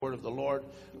of the Lord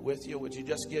with you. Would you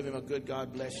just give him a good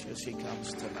God bless you as he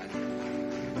comes tonight?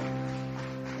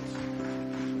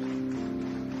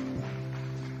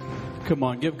 Come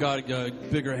on, give God a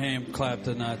bigger hand clap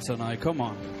tonight. Come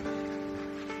on.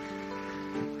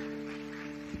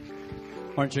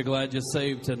 Aren't you glad you're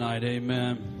saved tonight?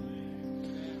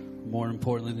 Amen. More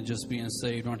importantly than just being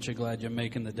saved, aren't you glad you're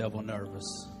making the devil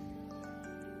nervous?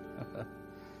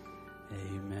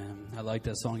 Amen. I like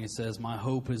that song. It says, my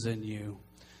hope is in you.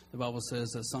 The Bible says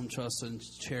that some trust in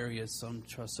chariots, some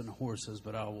trust in horses,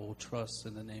 but I will trust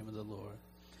in the name of the Lord.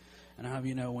 And how do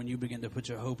you know when you begin to put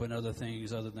your hope in other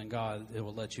things other than God, it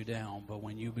will let you down. But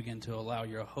when you begin to allow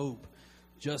your hope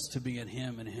just to be in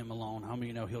him and him alone, how many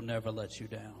you know he'll never let you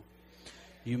down?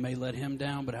 You may let him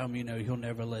down, but how many know he'll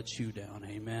never let you down?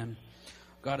 Amen.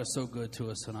 God is so good to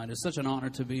us tonight. It's such an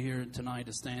honor to be here tonight,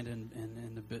 to stand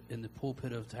in the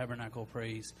pulpit of Tabernacle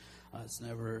Praise. It's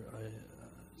never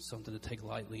something to take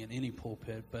lightly in any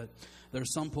pulpit, but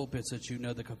there's some pulpits that you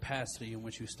know the capacity in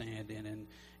which you stand in, and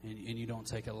you don't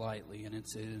take it lightly. And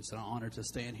it's an honor to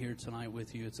stand here tonight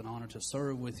with you. It's an honor to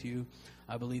serve with you.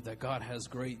 I believe that God has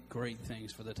great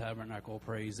things for the Tabernacle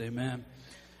Praise. Amen.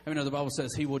 I mean, the Bible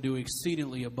says he will do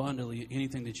exceedingly abundantly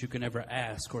anything that you can ever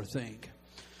ask or think.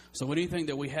 So anything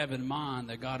that we have in mind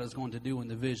that God is going to do in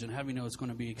the vision, how do you know it's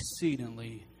going to be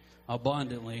exceedingly,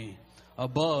 abundantly,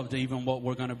 above even what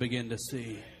we're going to begin to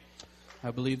see?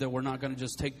 I believe that we're not going to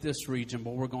just take this region,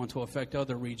 but we're going to affect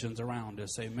other regions around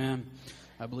us. Amen.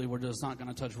 I believe we're just not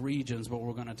going to touch regions, but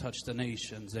we're going to touch the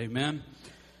nations. Amen.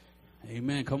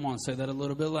 Amen. Come on, say that a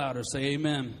little bit louder. Say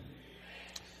amen.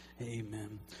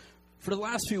 Amen. For the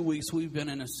last few weeks, we've been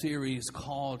in a series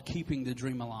called Keeping the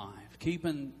Dream Alive.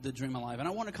 Keeping the Dream Alive. And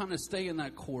I want to kind of stay in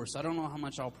that course. I don't know how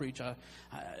much I'll preach. I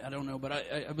don't know. But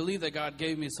I believe that God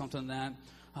gave me something that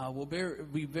will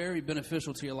be very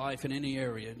beneficial to your life in any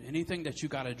area. Anything that you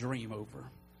got a dream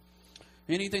over.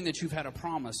 Anything that you've had a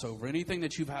promise over. Anything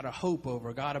that you've had a hope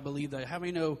over. God, I believe that. How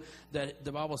many know that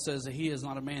the Bible says that he is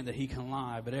not a man that he can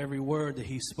lie, but every word that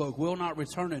he spoke will not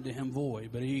return unto him void,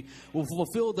 but he will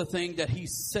fulfill the thing that he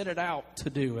set it out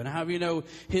to do. And how do you know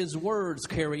his words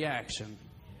carry action?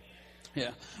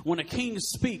 Yeah. When a king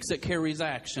speaks, it carries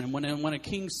action. When a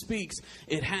king speaks,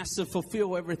 it has to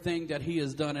fulfill everything that he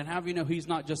has done. And how do you know he's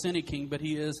not just any king, but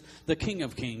he is the King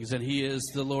of Kings and he is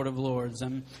the Lord of Lords.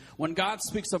 And when God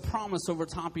speaks a promise over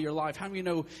top of your life, how do you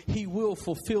know he will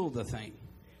fulfill the thing?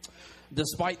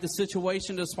 Despite the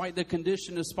situation, despite the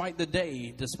condition, despite the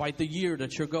day, despite the year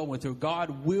that you're going through,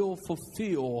 God will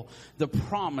fulfill the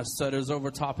promise that is over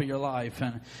top of your life.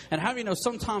 And how do you know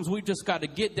sometimes we've just got to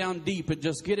get down deep and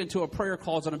just get into a prayer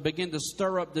closet and begin to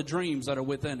stir up the dreams that are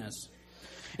within us.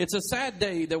 It's a sad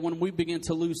day that when we begin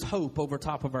to lose hope over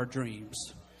top of our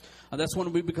dreams. That's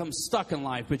when we become stuck in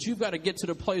life. But you've got to get to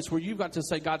the place where you've got to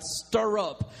say, God, stir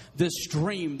up this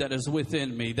dream that is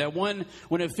within me. That when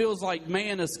it feels like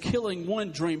man is killing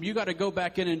one dream, you got to go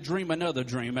back in and dream another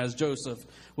dream, as Joseph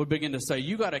would begin to say.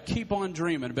 You got to keep on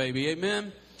dreaming, baby.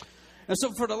 Amen? And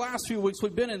so for the last few weeks,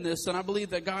 we've been in this, and I believe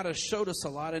that God has showed us a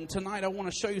lot. And tonight, I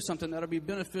want to show you something that will be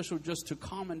beneficial just to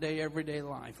common day, everyday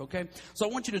life, okay? So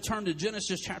I want you to turn to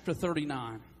Genesis chapter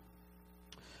 39.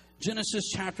 Genesis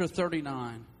chapter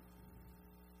 39.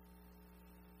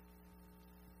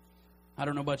 I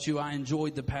don't know about you, I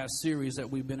enjoyed the past series that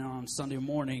we've been on Sunday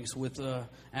mornings with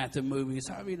At the Movies.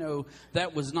 How do you know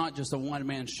that was not just a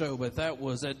one-man show, but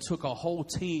that took a whole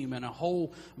team and a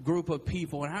whole group of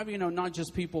people. And how do you know not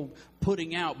just people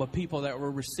putting out, but people that were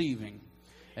receiving?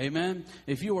 Amen?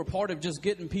 If you were part of just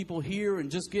getting people here and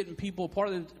just getting people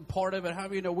part of it, how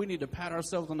do you know we need to pat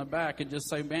ourselves on the back and just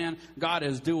say, man, God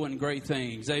is doing great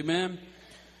things. Amen?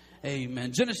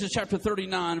 Amen. Genesis chapter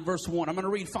 39, verse 1. I'm going to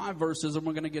read 5 verses, and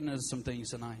we're going to get into some things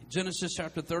tonight. Genesis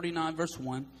chapter 39, verse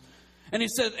 1. And he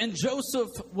said, and Joseph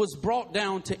was brought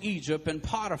down to Egypt, and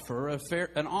Potiphar,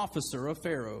 an officer of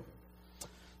Pharaoh,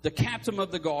 the captain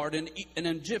of the guard, an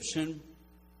Egyptian,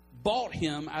 bought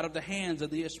him out of the hands of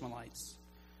the Ishmaelites,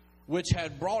 which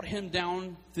had brought him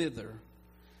down thither.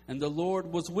 And the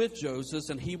Lord was with Joseph,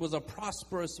 and he was a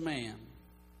prosperous man.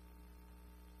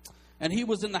 And he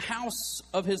was in the house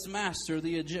of his master,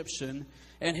 the Egyptian,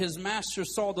 and his master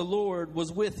saw the Lord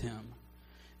was with him.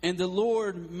 And the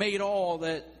Lord made all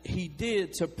that he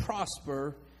did to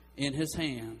prosper in his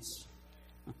hands.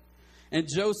 And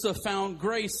Joseph found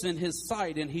grace in his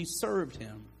sight, and he served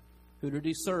him. Who did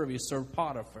he serve? He served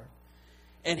Potiphar.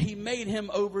 And he made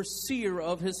him overseer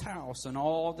of his house, and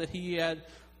all that he had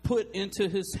put into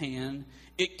his hand.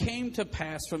 It came to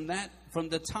pass from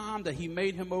the time that he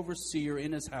made him overseer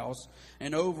in his house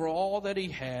and over all that he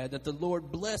had, that the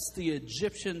Lord blessed the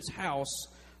Egyptian's house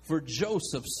for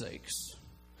Joseph's sakes.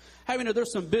 How many know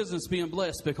there's some business being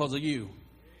blessed because of you?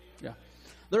 Yeah.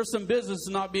 There's some business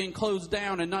not being closed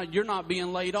down and you're not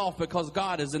being laid off because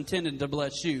God is intending to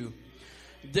bless you.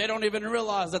 They don't even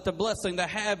realize that the blessing they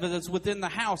have that's within the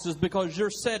house is because you're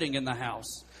sitting in the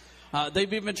house.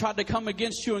 They've even tried to come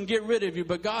against you and get rid of you,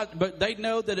 but they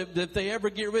know that if they ever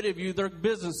get rid of you, their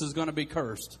business is going to be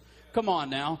cursed. Come on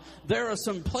now. There are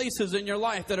some places in your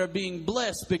life that are being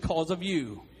blessed because of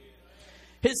you.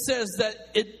 It says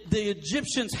that the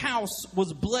Egyptian's house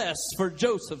was blessed for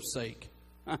Joseph's sake.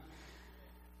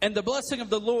 And the blessing of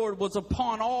the Lord was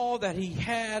upon all that he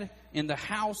had in the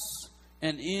house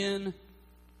and in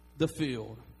the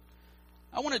field.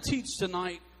 I want to teach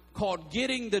tonight called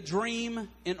Getting the Dream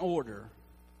in Order.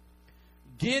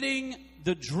 Getting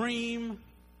the dream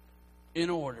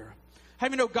in order. How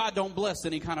many know God don't bless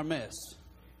any kind of mess?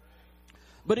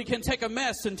 But he can take a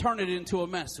mess and turn it into a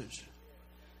message.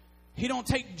 He don't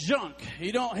take junk.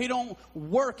 He don't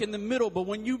work in the middle. But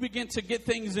when you begin to get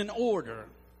things in order,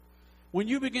 when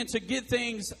you begin to get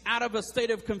things out of a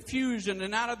state of confusion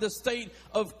and out of the state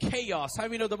of chaos. How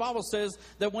many know the Bible says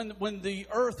that when the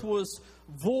earth was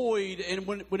void and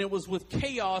when it was with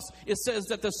chaos, it says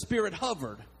that the Spirit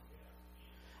hovered.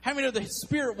 How many know the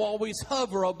Spirit will always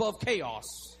hover above chaos?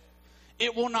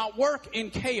 It will not work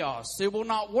in chaos. It will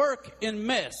not work in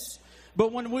mess.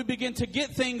 But when we begin to get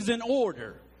things in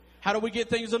order, how do we get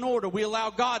things in order? We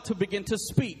allow God to begin to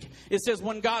speak. It says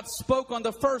when God spoke on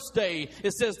the first day,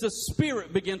 it says the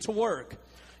Spirit began to work.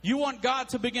 You want God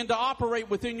to begin to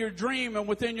operate within your dream and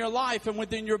within your life and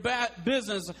within your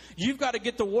business. You've got to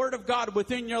get the Word of God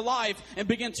within your life and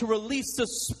begin to release the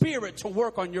Spirit to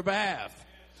work on your behalf.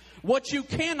 What you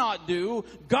cannot do,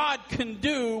 God can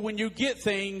do when you get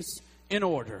things in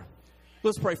order.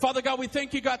 Let's pray. Father God, we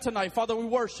thank you, God, tonight. Father, we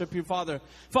worship you, Father.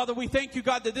 Father, we thank you,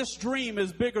 God, that this dream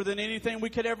is bigger than anything we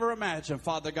could ever imagine,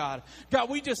 Father God. God,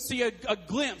 we just see a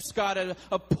glimpse, God,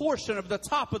 a portion of the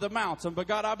top of the mountain. But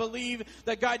God, I believe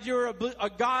that, God, you're a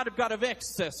God of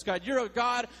excess. God, you're a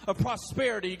God of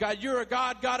prosperity. God, you're a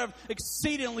God of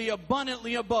exceedingly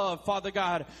abundantly above, Father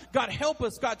God. God, help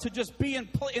us, God, to just be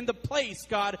in the place,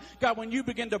 God, when you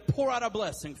begin to pour out a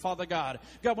blessing, Father God.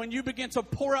 God, when you begin to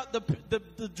pour out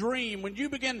the dream, when you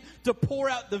begin to pour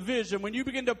out the vision, when you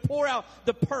begin to pour out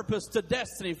the purpose to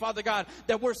destiny, Father God,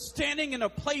 that we're standing in a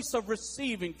place of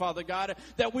receiving, Father God,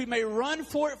 that we may run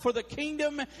for it for the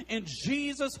kingdom in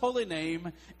Jesus' holy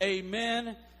name.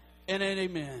 Amen and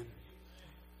amen.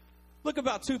 Look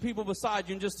about two people beside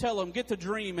you and just tell them, get the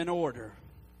dream in order.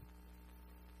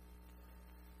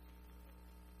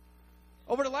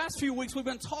 Over the last few weeks, we've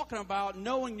been talking about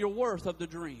knowing your worth of the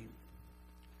dream.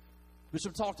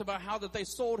 Bishop talked about how that they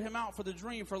sold him out for the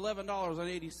dream for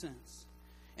 $11.80.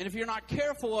 And if you're not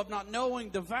careful of not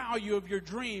knowing the value of your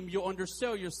dream, you'll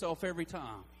undersell yourself every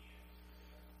time.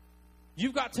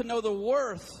 You've got to know the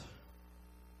worth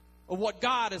of what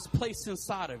God has placed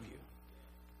inside of you.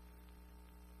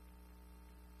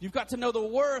 You've got to know the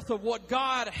worth of what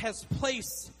God has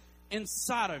placed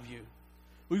inside of you.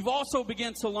 We've also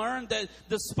begun to learn that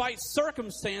despite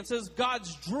circumstances,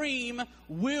 God's dream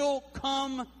will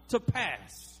come to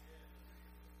pass.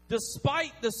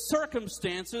 Despite the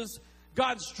circumstances,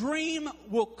 God's dream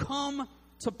will come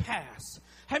to pass.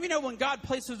 Have you know when God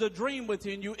places a dream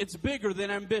within you, it's bigger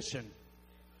than ambition?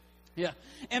 Yeah.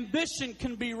 Ambition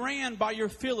can be ran by your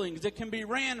feelings. It can be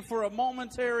ran for a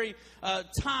momentary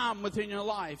time within your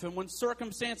life. And when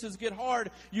circumstances get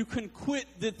hard, you can quit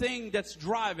the thing that's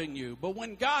driving you. But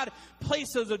when God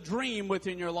places a dream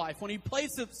within your life, when He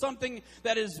places something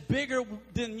that is bigger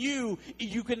than you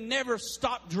can never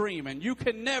stop dreaming. You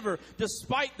can never,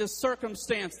 despite the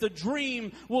circumstance, the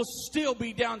dream will still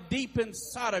be down deep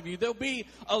inside of you. There'll be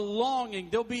a longing.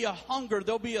 There'll be a hunger.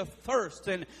 There'll be a thirst.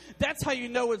 And that's how you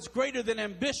know it's greater than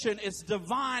ambition. It's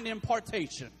divine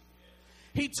impartation.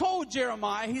 He told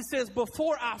Jeremiah, he says,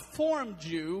 before I formed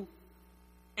you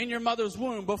in your mother's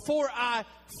womb, before I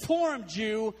formed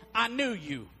you, I knew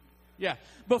you. Yeah.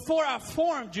 Before I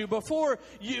formed you, before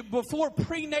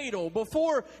prenatal,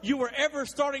 before you were ever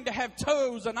starting to have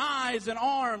toes and eyes and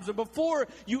arms, and before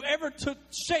you ever took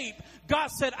shape, God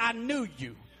said, I knew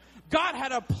you. God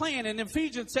had a plan, and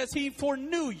Ephesians says He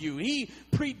foreknew you. He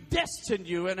predestined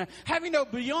you. And having you know,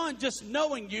 beyond just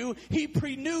knowing you, He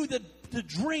pre-knew the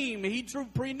dream. He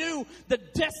pre-knew the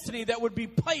destiny that would be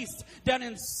placed down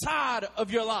inside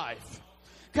of your life.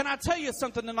 Can I tell you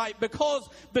something tonight? Because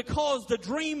the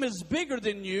dream is bigger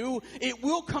than you, it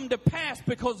will come to pass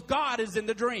because God is in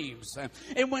the dreams.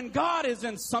 And when God is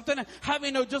in something, having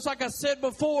you know, just like I said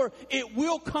before, it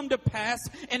will come to pass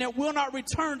and it will not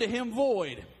return to Him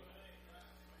void.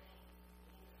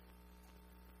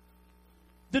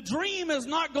 The dream is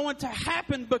not going to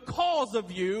happen because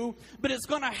of you, but it's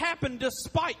going to happen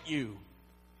despite you.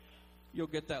 You'll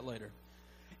get that later.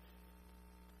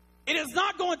 It is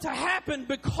not going to happen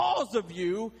because of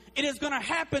you. It is going to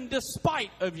happen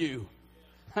despite of you.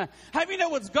 How do you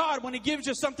know it's God when He gives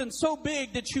you something so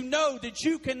big that you know that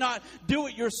you cannot do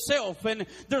it yourself? And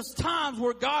there's times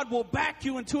where God will back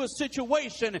you into a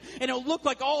situation and it'll look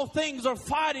like all things are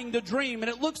fighting the dream and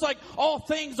it looks like all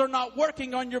things are not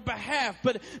working on your behalf.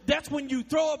 But that's when you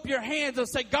throw up your hands and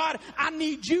say, God, I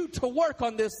need you to work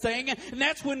on this thing. And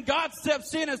that's when God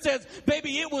steps in and says,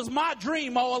 baby, it was my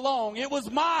dream all along. It was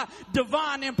my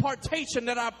divine impartation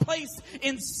that I placed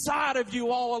inside of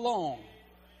you all along.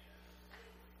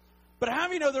 But how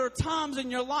many know there are times in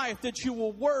your life that you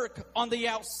will work on the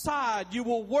outside? You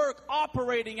will work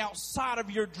operating outside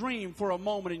of your dream for a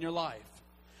moment in your life.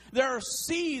 There are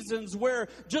seasons where,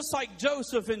 just like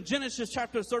Joseph in Genesis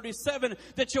chapter 37,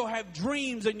 that you'll have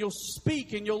dreams and you'll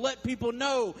speak and you'll let people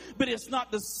know, but it's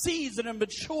not the season of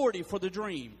maturity for the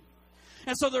dream.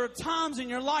 And so there are times in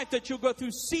your life that you'll go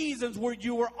through seasons where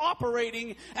you are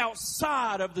operating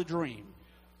outside of the dream.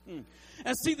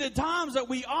 And see, the times that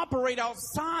we operate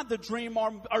outside the dream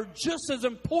are just as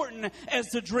important as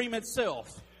the dream itself.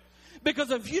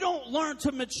 Because if you don't learn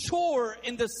to mature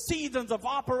in the seasons of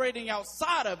operating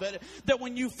outside of it, that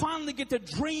when you finally get the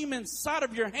dream inside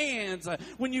of your hands,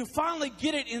 when you finally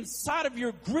get it inside of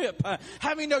your grip,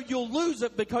 how many know you'll lose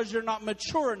it because you're not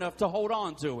mature enough to hold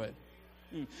on to it?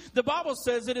 The Bible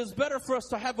says it is better for us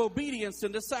to have obedience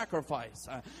than to sacrifice.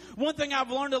 One thing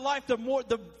I've learned in life,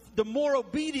 the more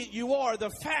obedient you are, the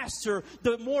faster,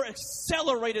 the more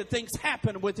accelerated things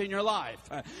happen within your life.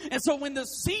 And so when the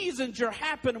seasons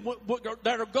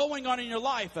that are going on in your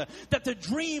life, that the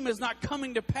dream is not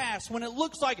coming to pass, when it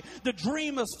looks like the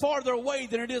dream is farther away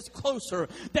than it is closer,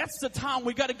 that's the time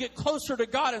we got to get closer to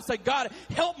God and say, God,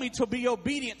 help me to be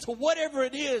obedient to whatever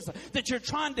it is that you're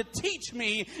trying to teach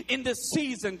me in this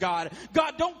season, God.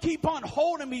 God, don't keep on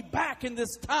holding me back in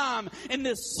this time, in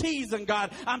this season,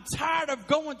 God. I'm tired of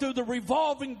going through the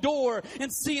revolving door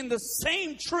and seeing the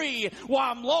same tree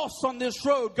while I'm lost on this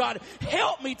road. God,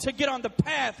 help me to get on the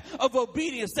path of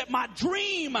obedience that my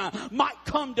dream might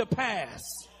come to pass.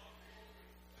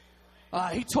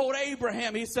 He told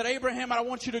Abraham, he said, Abraham, I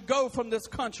want you to go from this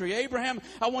country. Abraham,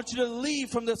 I want you to leave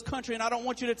from this country, and I don't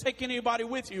want you to take anybody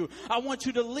with you. I want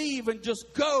you to leave and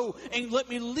just go and let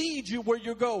me lead you where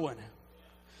you're going.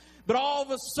 But all of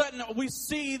a sudden, we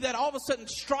see that all of a sudden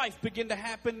strife began to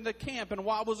happen in the camp. And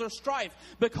why was there strife?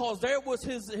 Because there was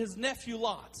his nephew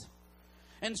Lot.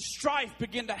 And strife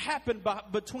began to happen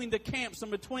between the camps and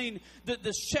between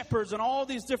the shepherds and all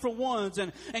these different ones.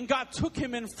 And God took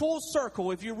him in full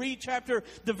circle. If you read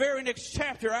the very next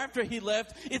chapter after he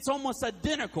left, it's almost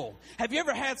identical. Have you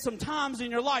ever had some times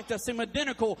in your life that seem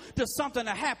identical to something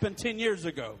that happened 10 years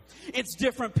ago? It's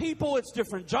different people, it's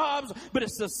different jobs, but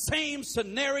it's the same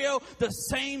scenario, the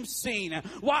same scene.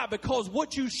 Why? Because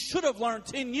what you should have learned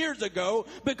 10 years ago,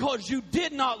 because you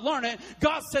did not learn it,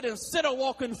 God said, instead of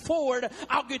walking forward,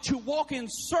 I'll get you walking in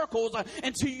circles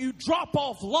until you drop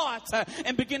off lots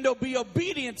and begin to be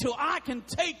obedient till I can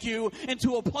take you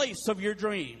into a place of your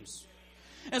dreams.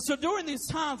 And so during these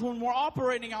times when we're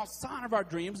operating outside of our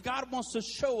dreams, God wants to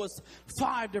show us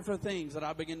 5 different things that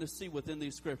I begin to see within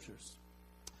these scriptures.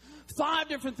 5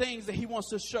 different things that he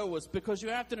wants to show us, because you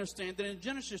have to understand that in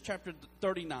Genesis chapter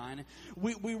 39,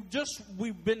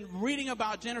 we've been reading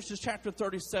about Genesis chapter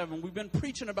 37. We've been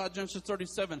preaching about Genesis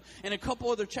 37 and a couple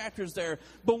other chapters there.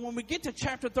 But when we get to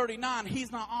chapter 39,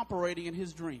 he's not operating in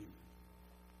his dream.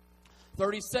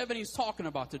 37, he's talking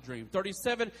about the dream.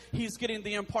 37, he's getting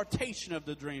the impartation of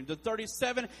the dream. The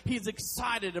 37, he's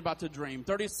excited about the dream.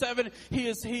 37, he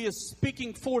is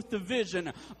speaking forth the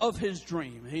vision of his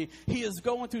dream. He is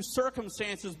going through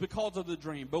circumstances because of the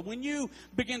dream. But when you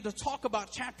begin to talk about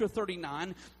chapter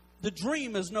 39, the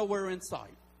dream is nowhere in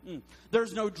sight.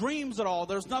 There's no dreams at all.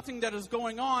 There's nothing that is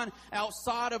going on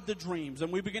outside of the dreams.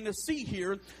 And we begin to see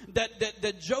here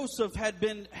that Joseph had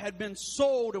been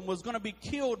sold and was going to be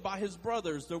killed by his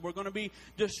brothers. That were going to be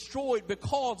destroyed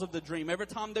because of the dream. Every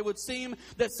time they would see him,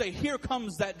 they'd say, here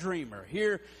comes that dreamer.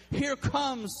 Here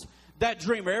comes that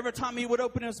dreamer. Every time he would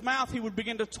open his mouth, he would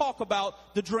begin to talk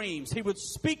about the dreams. He would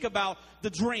speak about the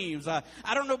dreams. I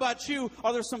don't know about you.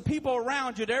 Are there some people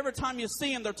around you that every time you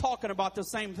see them, they're talking about the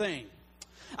same thing?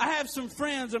 I have some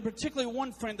friends, and particularly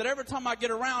one friend, that every time I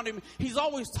get around him, he's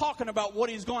always talking about what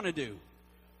he's going to do.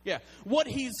 Yeah, what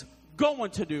he's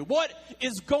going to do. What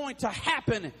is going to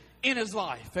happen in his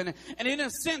life. And in a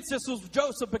sense, this was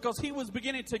Joseph because he was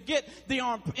beginning to get the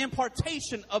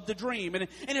impartation of the dream. And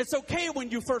it's okay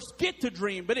when you first get the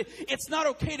dream, but it's not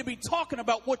okay to be talking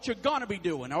about what you're going to be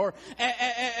doing. Or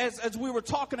as we were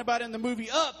talking about in the movie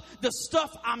Up, the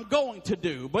stuff I'm going to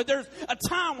do. But there's a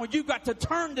time when you've got to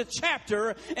turn the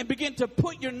chapter and begin to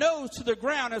put your nose to the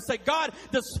ground and say, God,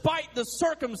 despite the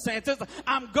circumstances,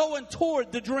 I'm going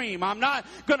toward the dream. I'm not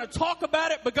going to talk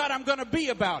about it, but God, I'm going to be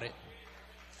about it.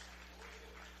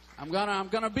 I'm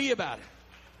gonna be about it.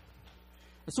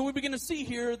 So we begin to see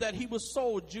here that he was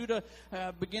sold. Judah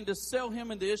began to sell him,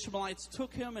 and the Ishmaelites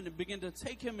took him and began to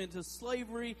take him into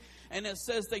slavery. And it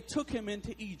says they took him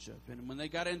into Egypt. And when they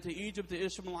got into Egypt, the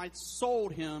Ishmaelites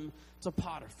sold him to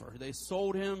Potiphar. They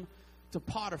sold him to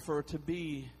Potiphar to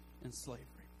be in slavery.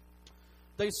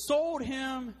 They sold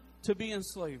him to be in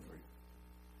slavery.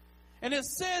 And it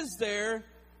says there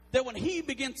that when he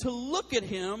began to look at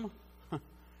him,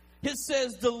 it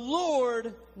says the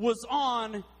Lord was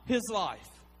on his life.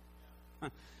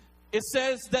 It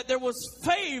says that there was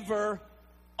favor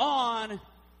on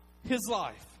his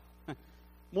life.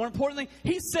 More importantly,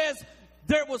 he says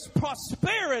there was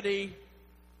prosperity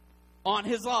on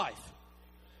his life.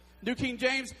 New King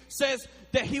James says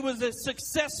that he was a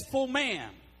successful man.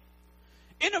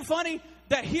 Isn't it funny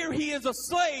that here he is a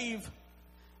slave,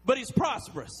 but he's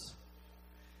prosperous?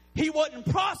 He wasn't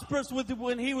prosperous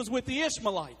when he was with the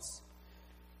Ishmaelites.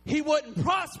 He wasn't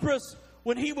prosperous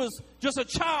when he was just a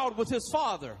child with his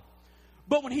father.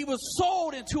 But when he was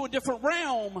sold into a different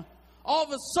realm, all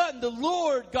of a sudden the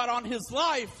Lord got on his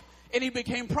life and he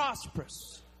became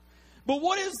prosperous. But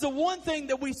what is the one thing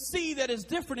that we see that is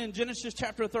different in Genesis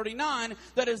chapter 39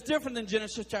 that is different than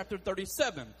Genesis chapter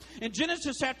 37? In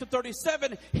Genesis chapter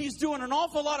 37, he's doing an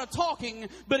awful lot of talking,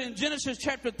 but in Genesis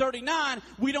chapter 39,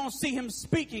 we don't see him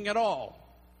speaking at all.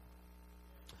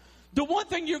 The one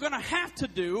thing you're going to have to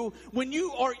do when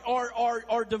you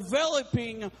are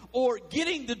developing or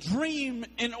getting the dream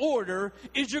in order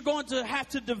is you're going to have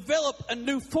to develop a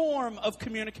new form of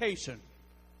communication.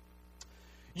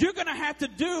 You're going to have to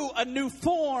do a new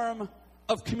form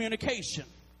of communication.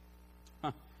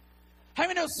 How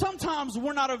many know sometimes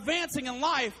we're not advancing in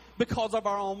life because of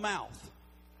our own mouth?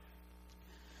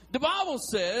 The Bible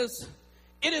says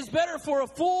it is better for a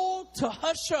fool to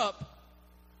hush up,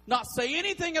 not say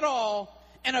anything at all,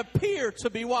 and appear to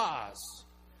be wise.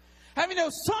 How many know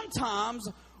sometimes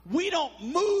we don't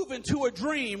move into a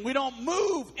dream. We don't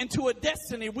move into a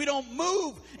destiny. We don't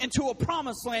move into a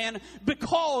promised land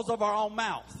because of our own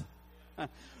mouth.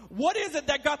 What is it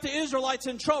that got the Israelites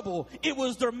in trouble? It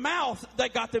was their mouth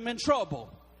that got them in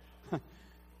trouble.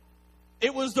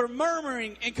 It was their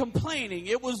murmuring and complaining.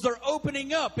 It was their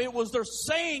opening up. It was their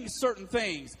saying certain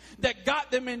things that got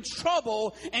them in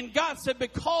trouble. And God said,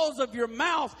 because of your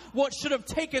mouth, what should have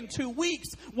taken 2 weeks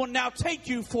will now take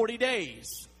you 40 days.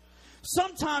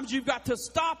 Sometimes you've got to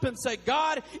stop and say,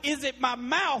 God, is it my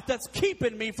mouth that's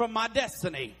keeping me from my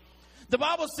destiny? The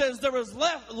Bible says there is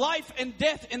life and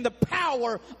death in the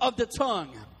power of the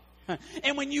tongue.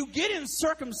 And when you get in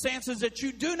circumstances that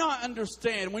you do not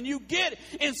understand, when you get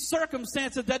in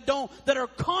circumstances that are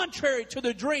contrary to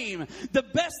the dream, the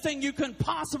best thing you can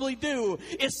possibly do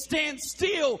is stand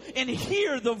still and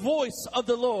hear the voice of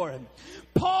the Lord.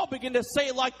 Paul began to say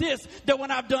it like this, that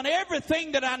when I've done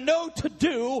everything that I know to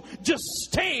do, just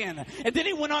stand. And then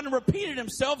he went on and repeated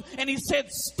himself, and he said,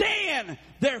 stand,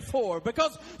 therefore.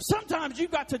 Because sometimes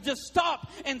you've got to just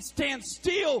stop and stand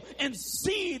still and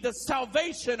see the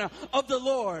salvation of the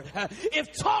Lord.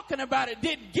 If talking about it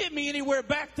didn't get me anywhere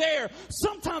back there,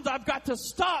 sometimes I've got to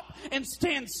stop and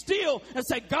stand still and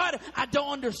say, God, I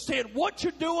don't understand what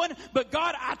you're doing, but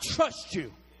God, I trust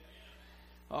you.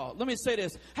 Oh, let me say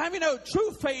this. How many know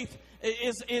true faith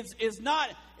is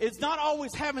not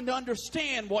always having to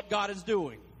understand what God is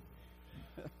doing?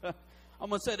 I'm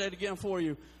going to say that again for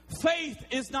you. Faith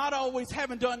is not always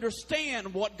having to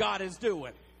understand what God is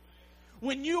doing.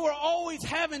 When you are always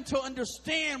having to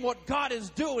understand what God is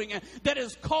doing, that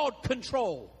is called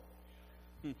control.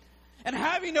 And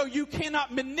how do you know you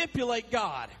cannot manipulate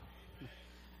God?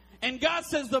 And God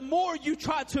says, the more you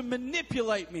try to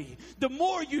manipulate me, the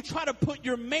more you try to put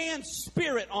your man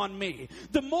spirit on me,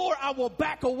 the more I will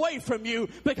back away from you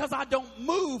because I don't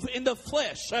move in the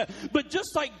flesh. But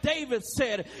just like David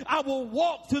said, I will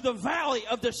walk through the valley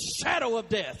of the shadow of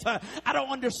death. I don't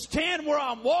understand where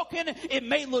I'm walking. It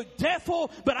may look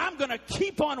deathful, but I'm going to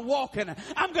keep on walking.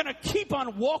 I'm going to keep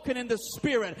on walking in the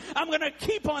spirit. I'm going to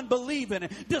keep on believing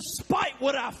despite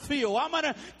what I feel. I'm going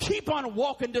to keep on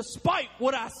walking despite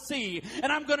what I see.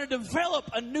 And I'm going to develop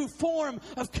a new form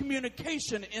of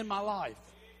communication in my life.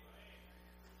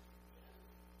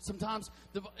 Sometimes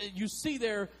you see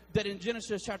there that in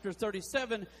Genesis chapter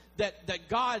 37 that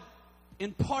God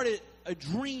imparted a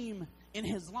dream in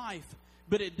his life,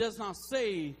 but it does not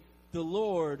say the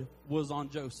Lord was on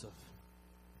Joseph.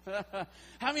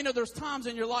 How many know there's times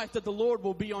in your life that the Lord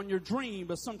will be on your dream,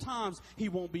 but sometimes he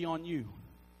won't be on you?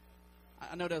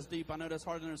 I know that's deep. I know that's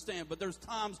hard to understand, but there's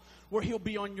times where he'll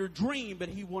be on your dream, but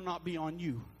he will not be on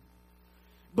you.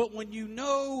 But when you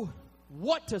know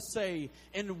what to say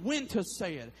and when to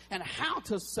say it and how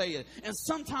to say it, and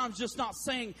sometimes just not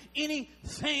saying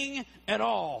anything at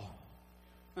all,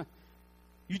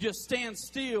 you just stand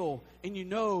still and you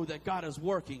know that God is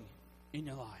working in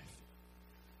your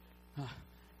life.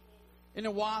 In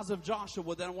the wise of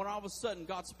Joshua, then when all of a sudden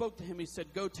God spoke to him, he said,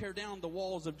 go tear down the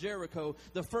walls of Jericho.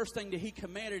 The first thing that he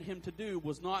commanded him to do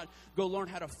was not go learn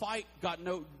how to fight. God,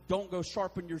 no, don't go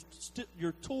sharpen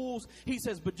your tools. He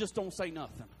says, but just don't say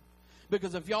nothing.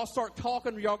 Because if y'all start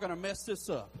talking, y'all going to mess this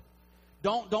up.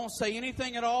 Don't say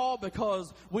anything at all,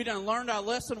 because we done learned our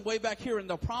lesson way back here in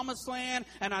the promised land.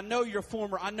 And I know your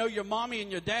mommy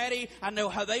and your daddy. I know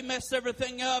how they messed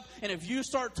everything up. And if you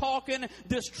start talking,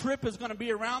 this trip is going to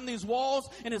be around these walls,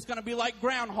 and it's going to be like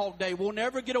Groundhog Day. We'll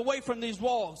never get away from these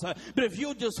walls. But if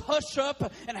you'll just hush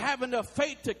up and have enough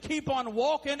faith to keep on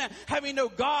walking, having no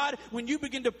God, when you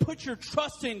begin to put your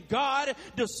trust in God,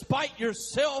 despite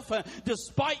yourself,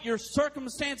 despite your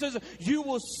circumstances, you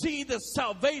will see the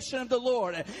salvation of the Lord.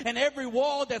 And every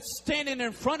wall that's standing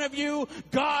in front of you,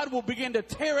 God will begin to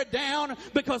tear it down,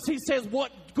 because he says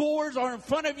what doors are in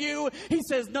front of you, he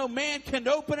says no man can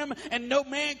open them and no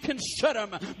man can shut them.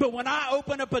 But when I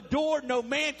open up a door, no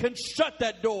man can shut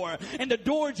that door. And the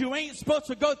doors you ain't supposed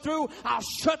to go through, I'll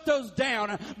shut those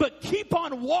down. But keep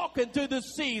on walking through this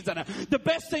season. The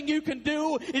best thing you can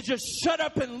do is just shut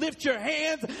up and lift your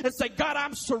hands and say, God,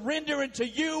 I'm surrendering to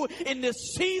you in this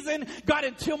season, God,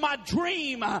 until my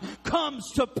dream comes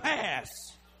to pass.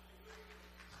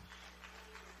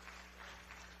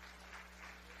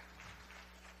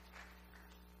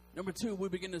 Number two, we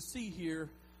begin to see here,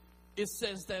 it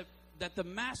says that the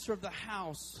master of the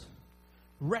house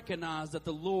recognized that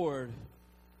the Lord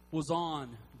was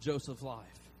on Joseph's life.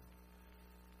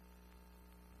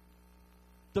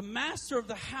 The master of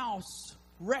the house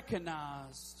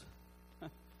recognized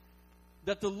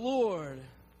that the Lord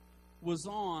was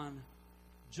on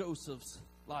Joseph's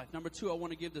life. Number two, I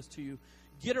want to give this to you.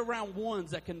 Get around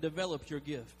ones that can develop your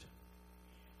gift.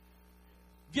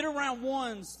 Get around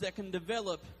ones that can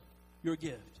develop your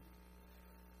gift.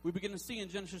 We begin to see in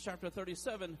Genesis chapter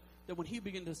 37 that when he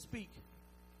began to speak,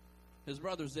 his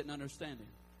brothers didn't understand him.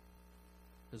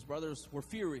 His brothers were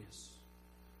furious.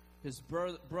 His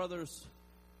brothers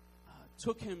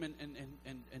took him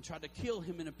and tried to kill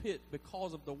him in a pit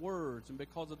because of the words and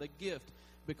because of the gift,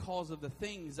 because of the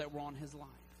things that were on his life.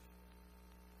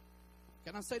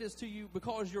 Can I say this to you?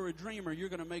 Because you're a dreamer, you're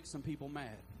going to make some people mad.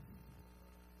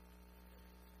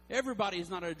 Everybody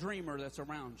is not a dreamer that's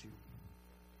around you.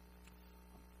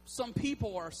 Some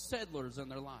people are settlers in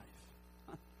their life.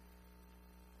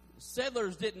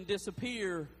 Settlers didn't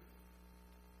disappear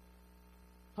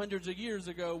hundreds of years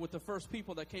ago with the first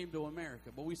people that came to America,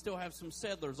 but we still have some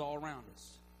settlers all around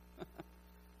us.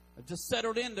 They've just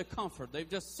settled into comfort. They've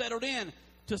just settled in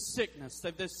to sickness.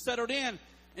 They've just settled in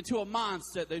into a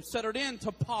mindset. They've settled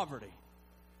into poverty.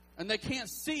 And they can't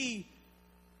see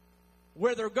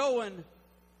where they're going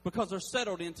because they're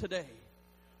settled in today.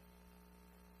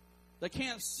 They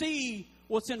can't see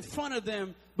what's in front of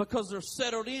them because they're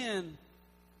settled in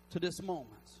to this moment.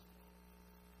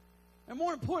 And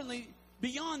more importantly,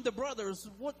 beyond the brothers,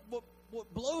 what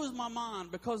blows my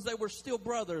mind, because they were still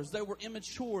brothers, they were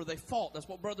immature, they fought. That's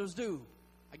what brothers do.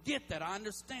 I get that. I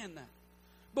understand that.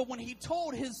 But when he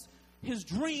told his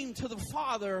dream to the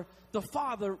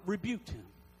father rebuked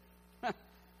him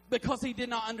because he did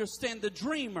not understand the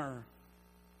dreamer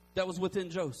that was within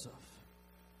Joseph.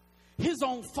 His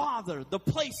own father, the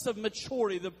place of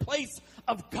maturity, the place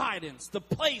of guidance, the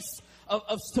place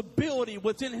of stability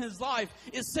within his life,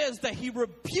 it says that he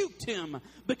rebuked him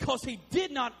because he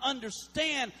did not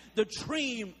understand the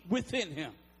dream within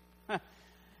him.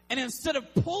 And instead of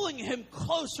pulling him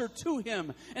closer to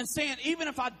him and saying, even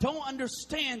if I don't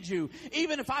understand you,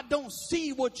 even if I don't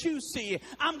see what you see,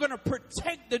 I'm going to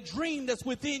protect the dream that's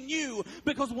within you,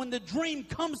 because when the dream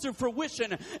comes to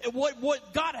fruition,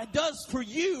 what God does for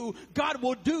you, God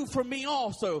will do for me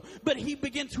also. But he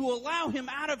began to allow him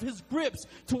out of his grips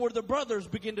to where the brothers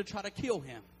begin to try to kill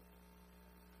him.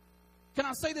 Can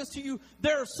I say this to you?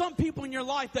 There are some people in your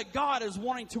life that God is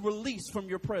wanting to release from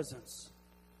your presence.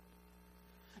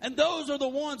 And those are the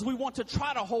ones we want to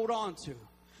try to hold on to.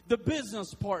 the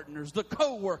business partners, the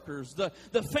co-workers,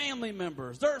 the family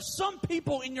members. There are some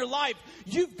people in your life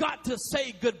you've got to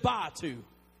say goodbye to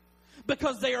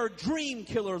because they are dream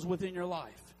killers within your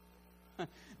life.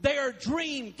 They are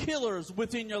dream killers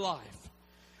within your life.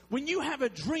 When you have a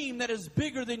dream that is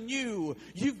bigger than you,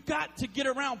 you've got to get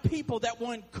around people that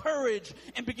will encourage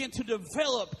and begin to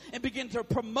develop and begin to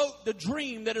promote the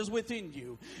dream that is within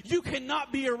you. You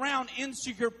cannot be around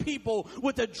insecure people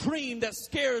with a dream that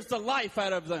scares the life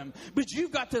out of them. But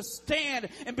you've got to stand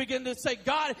and begin to say,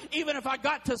 God, even if I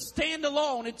got to stand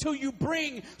alone until you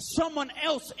bring someone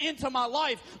else into my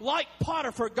life, like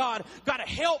Potiphar, God,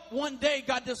 help one day,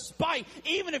 God, despite,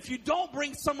 even if you don't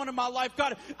bring someone in my life,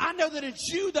 God, I know that it's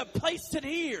you that placed it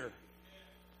here.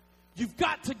 You've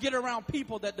got to get around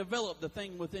people that develop the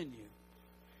thing within you.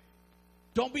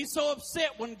 Don't be so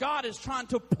upset when God is trying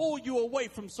to pull you away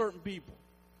from certain people.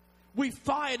 We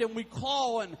fight and we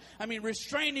claw and,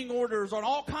 restraining orders on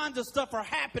all kinds of stuff are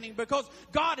happening because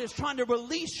God is trying to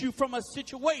release you from a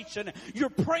situation. You're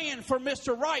praying for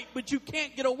Mr. Right, but you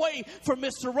can't get away from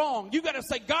Mr. Wrong. You got to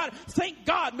say, God, thank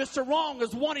God Mr. Wrong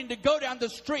is wanting to go down the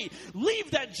street.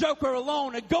 Leave that joker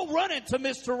alone and go run into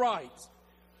Mr. Right.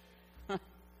 You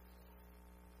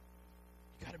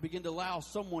got to begin to allow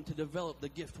someone to develop the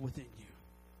gift within you.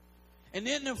 And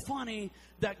then the funny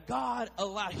that God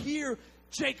allowed here.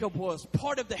 Jacob was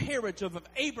part of the heritage of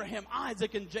Abraham,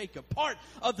 Isaac, and Jacob, part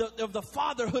of the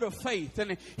fatherhood of faith.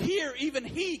 And here, even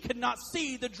he could not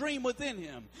see the dream within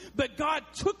him. But God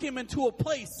took him into a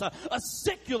place, a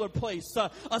secular place,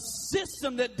 a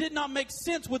system that did not make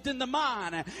sense within the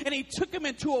mind. And he took him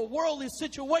into a worldly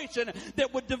situation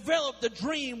that would develop the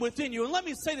dream within you. And let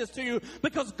me say this to you,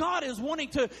 because God is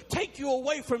wanting to take you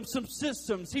away from some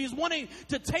systems. He's wanting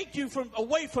to take you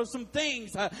away from some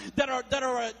things that are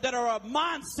a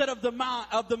mindset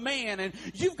of the man. And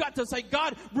you've got to say,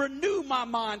 God, renew my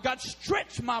mind. God,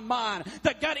 stretch my mind.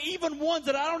 That God, even ones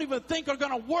that I don't even think are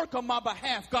going to work on my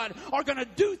behalf, God, are going to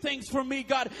do things for me,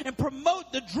 God, and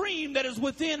promote the dream that is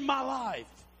within my life.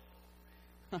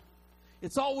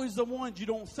 It's always the ones you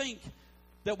don't think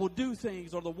that will do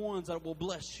things are the ones that will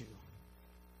bless you.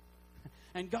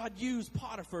 And God used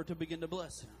Potiphar to begin to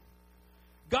bless him.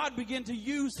 God began to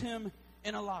use him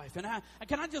in a life. And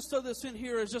can I just throw this in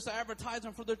here as just an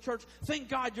advertisement for the church? Thank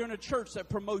God you're in a church that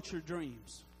promotes your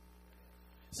dreams.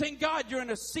 Thank God you're in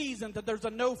a season that there's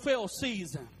a no-fail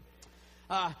season.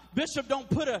 Bishop don't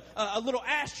put a little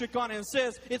asterisk on it and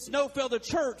says it's no-fail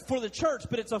for the church,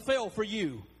 but it's a fail for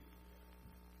you.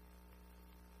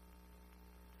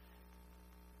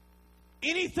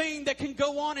 Anything that can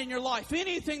go on in your life,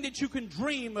 anything that you can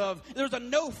dream of, there's a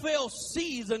no-fail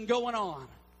season going on.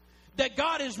 That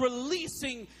God is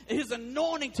releasing His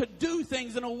anointing to do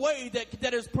things in a way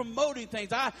that is promoting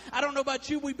things. I don't know about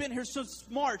you. We've been here since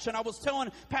March, and I was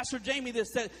telling Pastor Jamie this,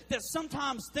 that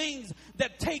sometimes things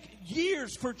that take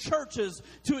years for churches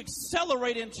to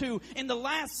accelerate into, in the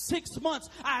last 6 months,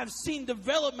 I have seen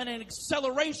development and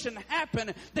acceleration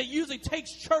happen that usually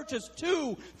takes churches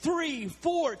 2, 3,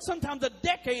 4, sometimes a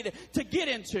decade to get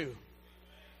into.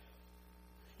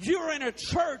 You're in a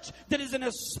church that is in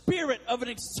a spirit of an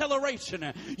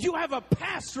acceleration. You have a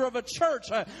pastor of a church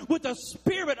with a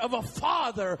spirit of a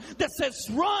father that says,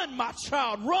 run, my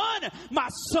child, run, my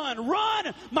son,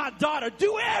 run, my daughter.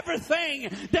 Do everything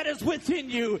that is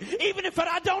within you. Even if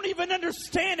I don't even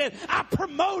understand it, I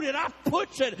promote it, I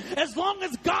push it. As long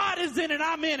as God is in it,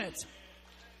 I'm in it.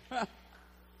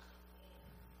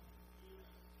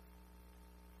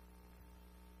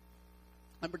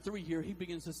 Number 3 here, he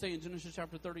begins to say in Genesis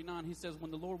chapter 39, he says when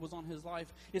the Lord was on his life,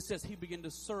 it says he began to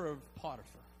serve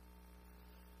Potiphar.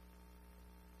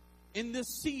 In this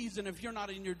season, if you're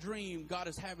not in your dream, God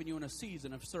is having you in a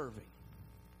season of serving.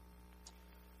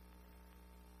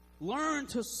 Learn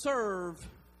to serve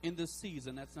in this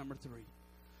season. That's number 3.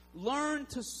 Learn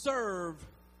to serve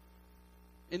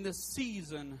in this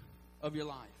season of your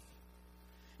life.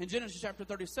 In Genesis chapter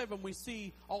 37, we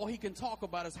see all he can talk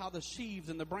about is how the sheaves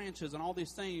and the branches and all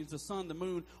these things, the sun, the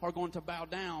moon, are going to bow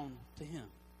down to him.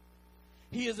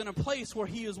 He is in a place where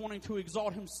he is wanting to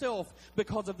exalt himself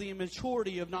because of the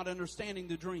immaturity of not understanding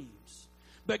the dreams.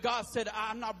 But God said,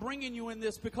 I'm not bringing you in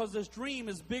this because this dream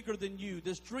is bigger than you.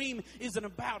 This dream isn't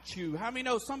about you. How many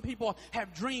know some people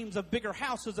have dreams of bigger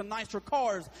houses and nicer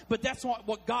cars, but that's not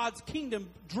what God's kingdom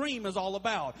dream is all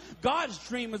about. God's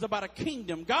dream is about a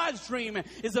kingdom. God's dream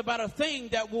is about a thing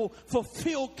that will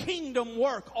fulfill kingdom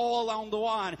work all along the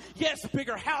line. Yes,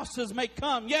 bigger houses may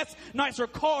come. Yes, nicer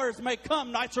cars may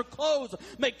come. Nicer clothes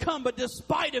may come. But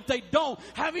despite if they don't,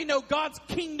 how many know God's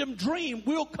kingdom dream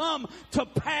will come to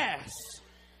pass?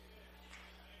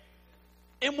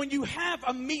 And when you have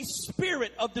a me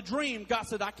spirit of the dream, God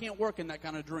said, I can't work in that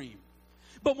kind of dream.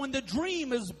 But when the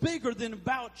dream is bigger than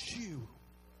about you,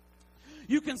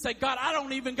 you can say, God, I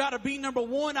don't even got to be number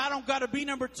one. I don't got to be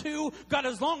number two. God,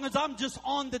 as long as I'm just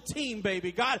on the team,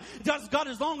 baby. God,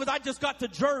 as long as I just got the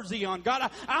jersey on. God,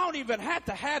 I don't even have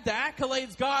to have the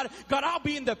accolades, God. God, I'll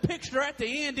be in the picture at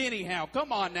the end anyhow.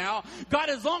 Come on now. God,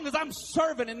 as long as I'm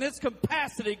serving in this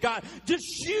capacity, God, just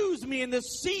use me in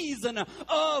this season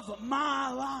of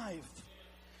my life.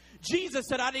 Jesus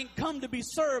said, I didn't come to be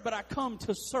served, but I come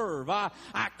to serve. I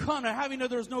come to have,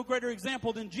 there's no greater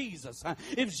example than Jesus.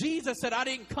 If Jesus said, I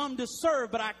didn't come to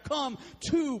serve, but I come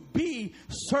to be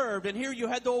served. And here you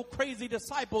had the old crazy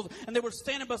disciples, and they were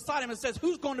standing beside him and says,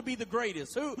 who's going to be the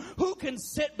greatest? Who can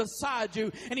sit beside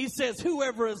you? And he says,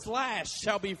 whoever is last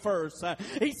shall be first.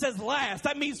 He says last.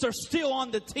 That means they're still on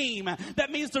the team.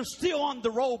 That means they're still on the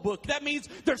roll book. That means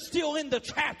they're still in the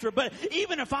chapter. But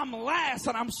even if I'm last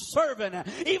and I'm serving,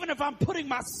 even if I'm putting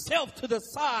myself to the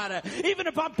side, even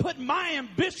if I'm putting my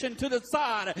ambition to the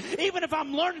side, even if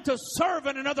I'm learning to serve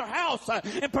in another house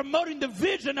and promoting the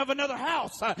vision of another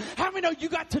house, how many know you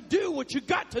got to do what you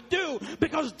got to do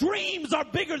because dreams are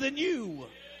bigger than you?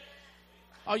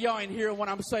 Oh, y'all ain't hearing what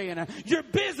I'm saying. Your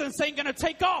business ain't going to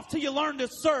take off till you learn to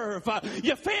serve.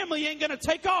 Your family ain't going to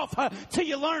take off till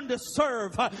you learn to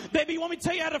serve. Baby, you want me to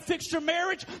tell you how to fix your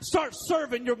marriage? Start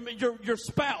serving your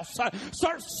spouse.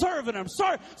 Start serving them.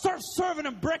 Start serving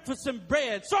them breakfast and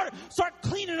bread. Start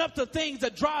cleaning up the things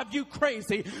that drive you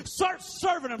crazy. Start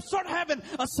serving them. Start having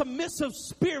a submissive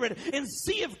spirit and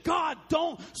see if God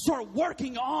don't start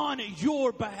working on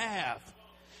your behalf.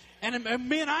 And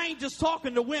men, I ain't just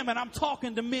talking to women. I'm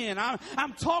talking to men.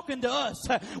 I'm talking to us.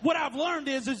 What I've learned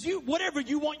is whatever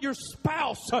you want your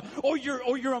spouse or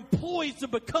your employees to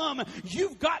become,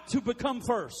 you've got to become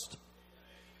first.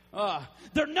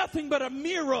 They're nothing but a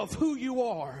mirror of who you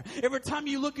are. Every time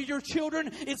you look at your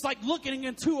children, it's like looking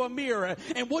into a mirror.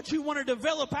 And what you want to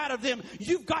develop out of them,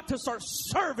 you've got to start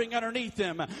serving underneath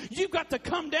them. You've got to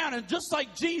come down and just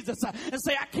like Jesus and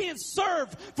say, I can't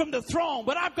serve from the throne,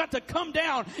 but I've got to come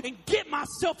down and get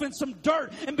myself in some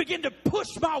dirt and begin to push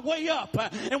my way up.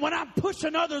 And when I'm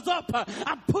pushing others up,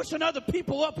 I'm pushing other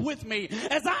people up with me.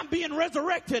 As I'm being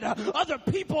resurrected, other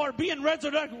people are being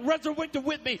resurrected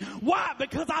with me. Why?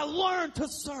 Because I learned to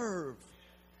serve.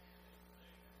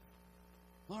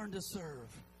 Learn to serve.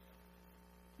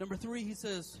 Number 3, he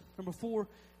says, number 4,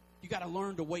 you got to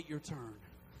learn to wait your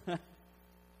turn.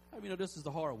 This is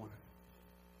the hard one.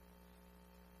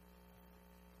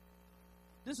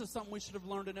 This is something we should have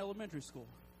learned in elementary school.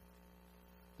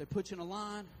 They put you in a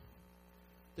line.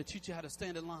 They teach you how to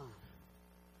stand in line.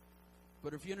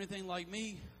 But if you're anything like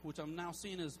me, which I'm now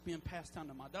seeing is being passed down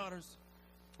to my daughters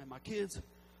and my kids,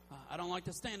 I don't like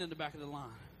to stand in the back of the line.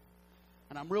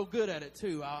 And I'm real good at it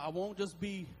too. I won't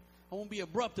be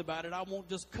abrupt about it. I won't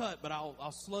just cut, but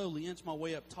I'll slowly inch my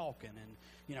way up talking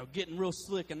and, getting real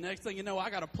slick. And next thing you know, I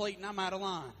got a plate and I'm out of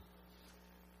line.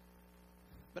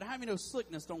 But how many know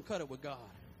slickness don't cut it with God?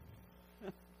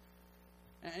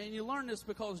 And you learn this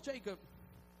because Jacob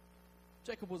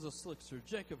was a slickster.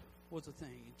 Jacob was a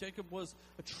thing. Jacob was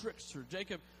a trickster.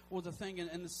 Jacob was a thing,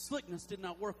 and the slickness did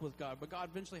not work with God, but God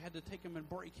eventually had to take him and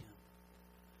break him.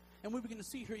 And we begin to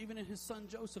see here, even in his son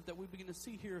Joseph, that we begin to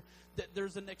see here that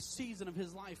there's the next season of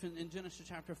his life in Genesis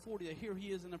chapter 40, that here he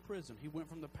is in the prison. He went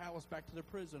from the palace back to the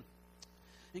prison.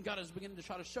 And God is beginning to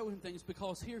try to show him things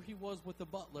because here he was with the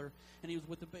butler and he was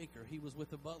with the baker. He was with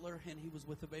the butler and he was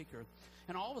with the baker.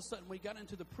 And all of a sudden, when he got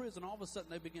into the prison, all of a sudden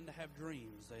they begin to have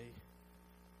dreams.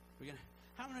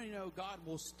 How many of you know God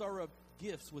will stir up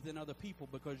gifts within other people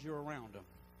because you're around them?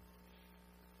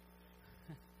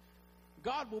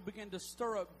 God will begin to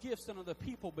stir up gifts in other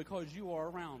people because you are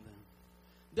around them.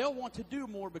 They'll want to do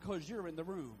more because you're in the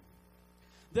room.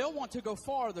 They'll want to go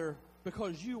farther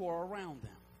because you are around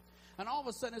them. And all of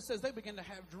a sudden it says they begin to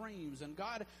have dreams. And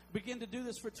God began to do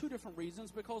this for 2 different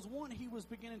reasons. Because one, he was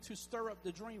beginning to stir up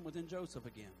the dream within Joseph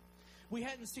again. We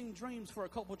hadn't seen dreams for a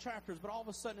couple chapters, but all of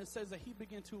a sudden it says that he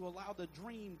began to allow the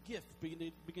dream gift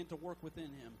begin to work within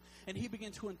him. And he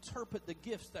began to interpret the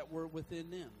gifts that were within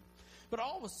them. But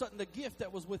all of a sudden, the gift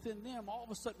that was within them, all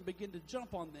of a sudden began to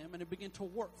jump on them, and it began to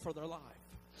work for their life.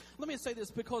 Let me say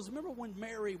this, because remember when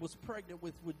Mary was pregnant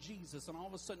with Jesus, and all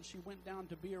of a sudden she went down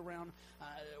to be around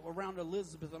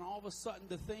Elizabeth, and all of a sudden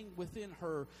the thing within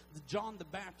her, John the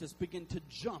Baptist, began to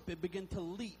jump. It began to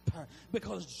leap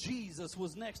because Jesus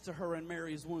was next to her in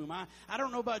Mary's womb. I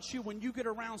don't know about you, when you get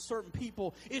around certain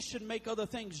people, it should make other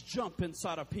things jump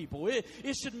inside of people.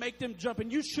 It should make them jump,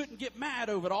 and you shouldn't get mad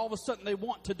over it. All of a sudden they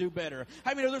want to do better.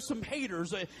 I mean, there's some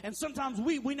haters, and sometimes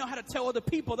we know how to tell other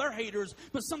people they're haters,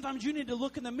 but sometimes you need to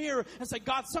look in the mirror and say,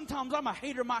 God, sometimes I'm a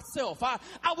hater myself. I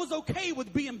was okay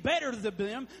with being better than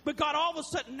them, but God, all of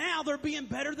a sudden now they're being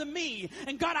better than me.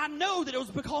 And God, I know that it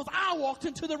was because I walked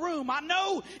into the room. I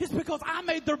know it's because I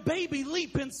made their baby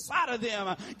leap inside of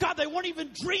them. God, they weren't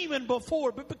even dreaming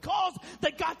before, but because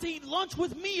they got to eat lunch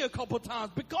with me a couple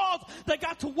times, because they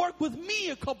got to work with me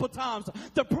a couple times,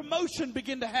 the promotion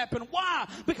began to happen. Why?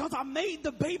 Because I made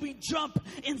the baby jump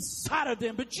inside of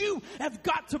them. But you have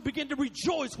got to begin to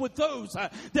rejoice with those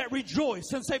that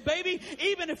rejoice and say, baby,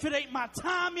 even if it ain't my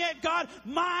time yet, God,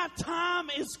 my time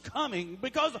is coming.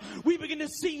 Because we begin to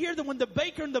see here that when the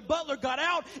baker and the butler got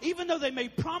out, even though they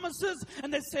made promises,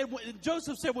 and they said,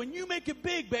 Joseph said, when you make it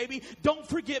big, baby, don't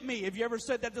forget me. Have you ever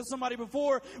said that to somebody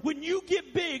before? When you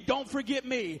get big, don't forget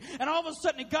me. And all of a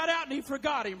sudden he got out and he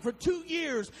forgot him. For 2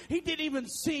 years, he didn't even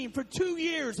see him. For 2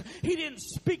 years, he didn't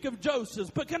speak of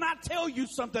Joseph. But can I tell you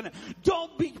something?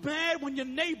 Don't be mad when your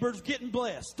neighbor's getting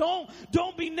blessed.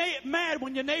 Don't be mad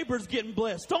when your neighbor's getting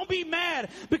blessed. Don't be mad,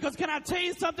 because can I tell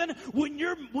you something? When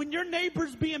your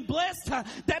neighbor's being blessed,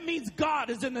 that means God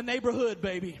is in the neighborhood,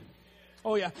 baby.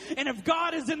 Oh, yeah. And if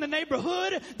God is in the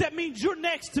neighborhood, that means you're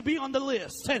next to be on the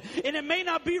list. And it may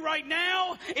not be right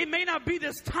now. It may not be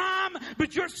this time,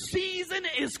 but your season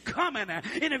is coming.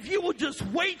 And if you will just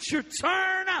wait your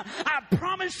turn, I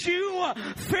promise you,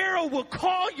 Pharaoh will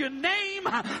call your name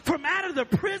from out of the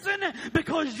prison,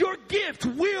 because your gift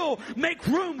will make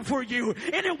room for you,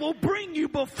 and it will bring you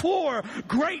before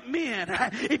great men.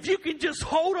 If you can just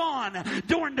hold on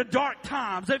during the dark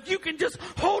times, if you can just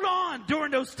hold on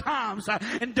during those times,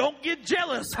 and don't get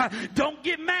jealous, don't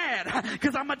get mad,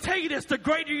 because I'm going to tell you this, the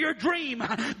greater your dream,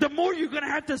 the more you're going to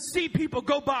have to see people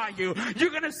go by you. You're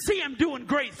going to see them doing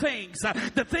great things.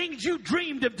 The things you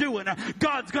dreamed of doing,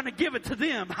 God's going to give it to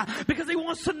them, because he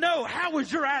wants to know, how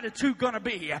is your attitude going to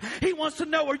be? He wants to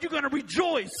know, are you going to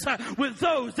rejoice with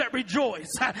those that rejoice?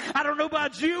 I don't know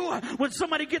about you, when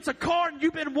somebody gets a car and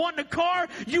you've been wanting a car,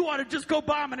 you ought to just go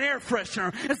buy them an air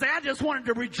freshener and say, I just wanted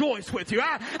to rejoice with you.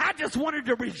 I just wanted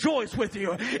to rejoice with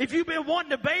you. If you've been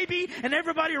wanting a baby and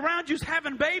everybody around you's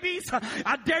having babies,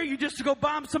 I dare you just to go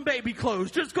buy them some baby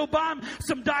clothes. Just go buy them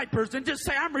some diapers and just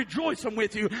say, I'm rejoicing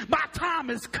with you. My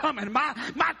time is coming. My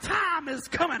time is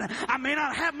coming. I may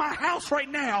not have my house right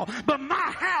now, but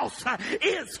my house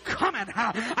is coming.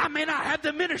 I may not have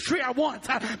the ministry I want,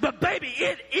 but baby,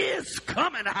 it is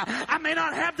coming. I may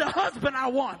not have the husband I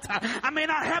want. I may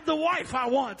not have the wife I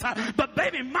want, but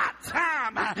baby, my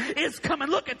time is coming.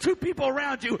 Look at two people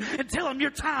around you and tell them,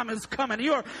 your time is coming.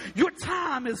 Your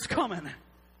time is coming.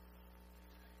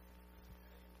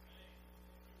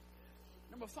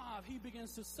 Number 5, he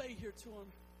begins to say here to him,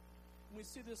 and we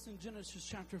see this in Genesis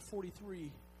chapter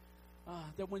 43,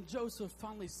 that when Joseph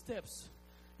finally steps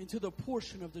into the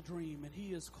portion of the dream, and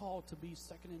he is called to be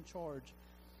second in charge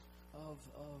of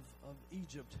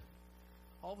Egypt,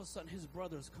 all of a sudden his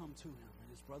brothers come to him,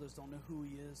 and his brothers don't know who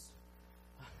he is.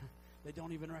 They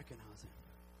don't even recognize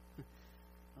him.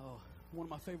 Oh, one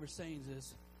of my favorite sayings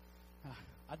is,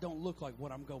 I don't look like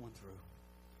what I'm going through.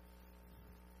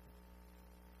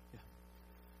 Yeah.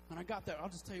 And I got that, I'll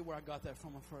just tell you where I got that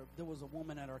from. There was a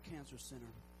woman at our cancer center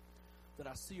that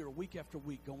I see her week after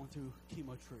week going through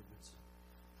chemo treatments.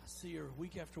 I see her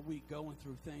week after week going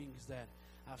through things that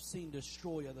I've seen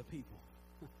destroy other people.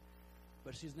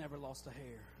 But she's never lost a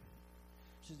hair.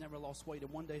 She's never lost weight.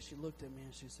 And one day she looked at me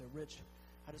and she said, Rich,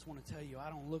 I just want to tell you, I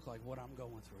don't look like what I'm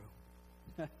going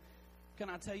through. Can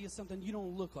I tell you something? You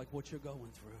don't look like what you're going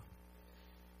through.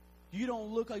 You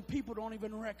don't look like, people don't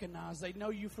even recognize. They know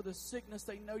you for the sickness.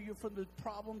 They know you for the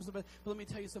problems. But let me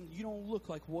tell you something. You don't look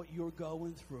like what you're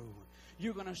going through.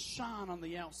 You're going to shine on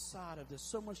the outside of this,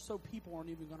 so much so people aren't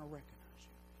even going to recognize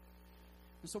you.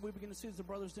 And so we begin to see as the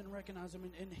brothers didn't recognize him.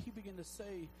 And he began to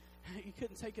say, he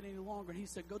couldn't take it any longer. And he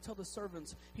said, go tell the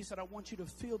servants. He said, I want you to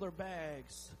fill their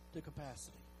bags to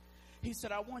capacity. He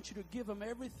said, I want you to give them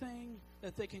everything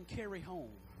that they can carry home.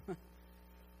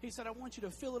 He said, I want you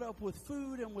to fill it up with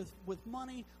food and with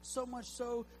money, so much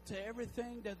so to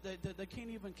everything that they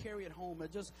can't even carry at home.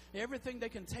 Just everything they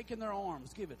can take in their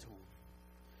arms, give it to them.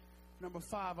 Number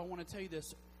 5, I want to tell you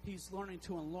this. He's learning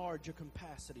to enlarge your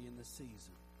capacity in this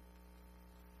season.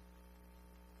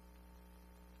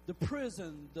 the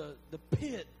prison, the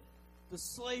pit, the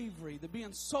slavery, the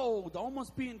being sold, the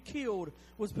almost being killed,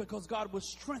 was because God was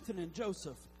strengthening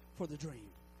Joseph for the dream.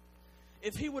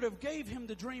 If he would have gave him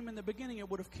the dream in the beginning, it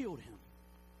would have killed him.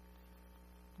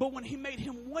 But when he made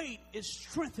him wait, it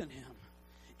strengthened him.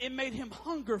 It made him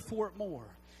hunger for it more.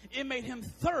 It made him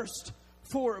thirst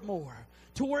for it more.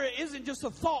 To where it isn't just a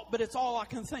thought, but it's all I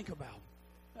can think about.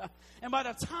 And by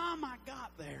the time I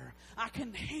got there, I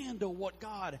can handle what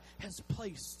God has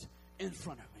placed in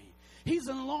front of me. He's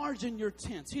enlarging your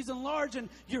tents. He's enlarging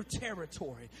your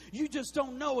territory. You just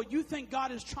don't know it. You think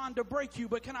God is trying to break you,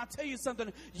 but can I tell you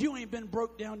something? You ain't been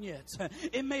broke down yet.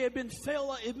 It may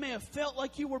have felt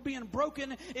like you were being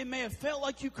broken. It may have felt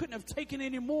like you couldn't have taken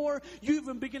any more. You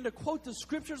even begin to quote the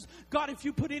scriptures. God, if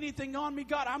you put anything on me,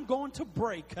 God, I'm going to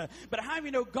break. But how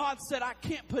many know God said, I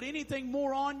can't put anything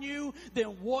more on you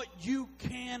than what you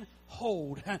can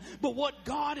hold. But what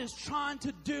God is trying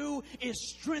to do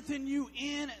is strengthen you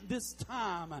in this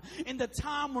time. In the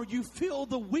time where you feel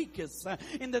the weakest.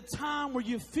 In the time where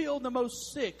you feel the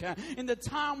most sick. In the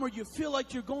time where you feel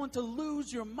like you're going to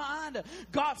lose your mind.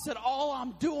 God said, all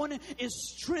I'm doing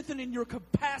is strengthening your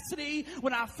capacity.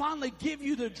 When I finally give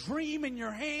you the dream in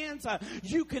your hands,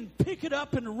 you can pick it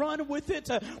up and run with it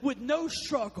with no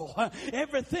struggle.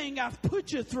 Everything I've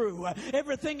put you through,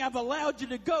 everything I've allowed you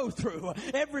to go through,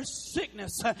 every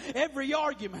sickness, every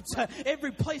argument,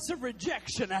 every place of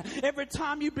rejection, every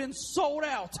time you've been sold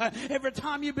out, every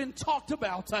time you've been talked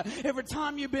about, every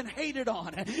time you've been hated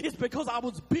on, it's because I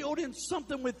was building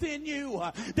something within you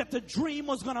that the dream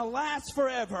was going to last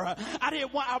forever.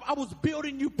 I was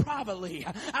building you privately.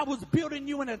 I was building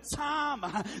you in a time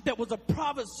that was a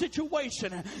private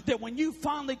situation, that when you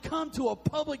finally come to a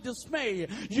public dismay,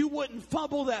 you wouldn't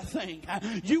fumble that thing.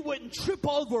 You wouldn't trip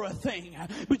over a thing,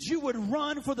 but you would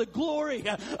run for the glory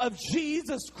of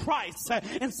Jesus Christ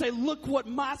and say, look what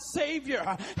my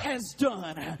Savior has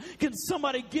done. Can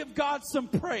somebody give God some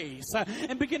praise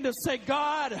and begin to say,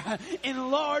 God,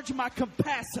 enlarge my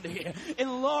capacity,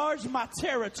 enlarge my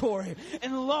territory,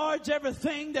 enlarge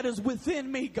everything that is within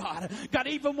me, God. God,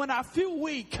 even when I feel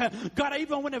weak, God,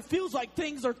 even when it feels like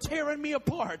things are tearing me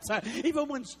apart, even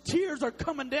when tears are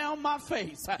coming down my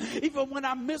face, even when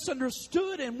I'm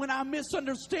misunderstood and when I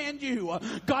misunderstand you,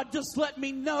 God, just let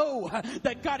me know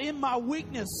that God, in my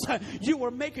weakness, you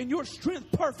are making your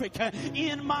strength perfect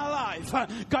in my life.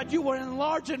 God, you are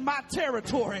enlarging my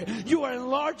territory. You are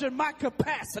enlarging my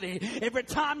capacity. Every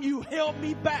time you held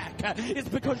me back, it's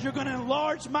because you're going to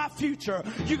enlarge my future.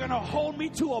 You're going to hold me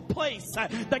to a place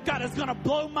that God is going to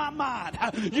blow my mind.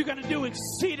 You're going to do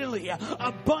exceedingly,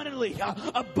 abundantly,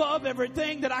 above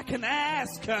everything that I can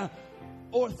ask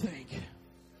or think.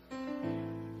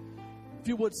 If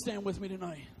you would stand with me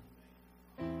tonight.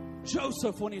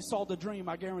 Joseph, when he saw the dream,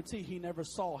 I guarantee he never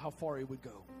saw how far he would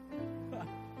go.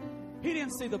 He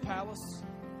didn't see the palace.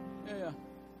 Yeah.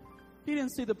 He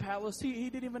didn't see the palace.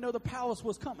 He didn't even know the palace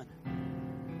was coming.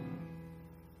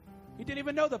 He didn't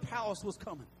even know the palace was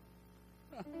coming.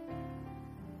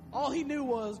 All he knew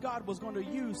was God was going to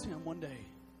use him one day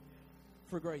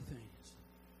for great things.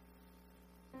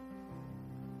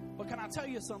 But can I tell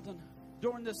you something?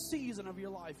 During this season of your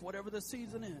life, whatever the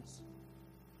season is,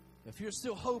 if you're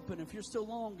still hoping, if you're still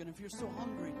longing, if you're still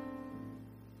hungry,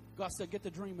 God said, get the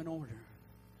dream in order.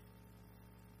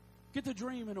 Get the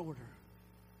dream in order.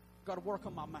 God, work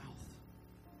on my mouth.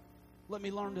 Let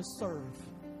me learn to serve.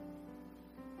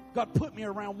 God, put me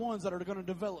around ones that are going to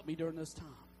develop me during this time.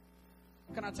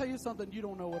 Can I tell you something? You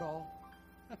don't know it all.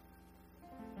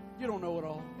 You don't know it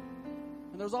all.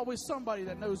 And there's always somebody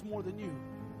that knows more than you.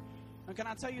 And can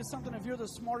I tell you something? If you're the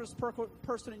smartest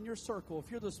person in your circle,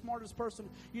 if you're the smartest person,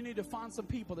 you need to find some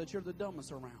people that you're the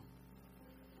dumbest around.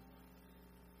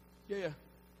 Yeah.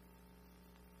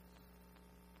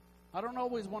 I don't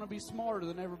always want to be smarter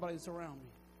than everybody that's around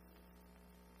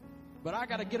me. But I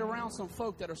got to get around some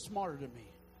folk that are smarter than me,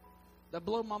 that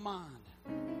blow my mind,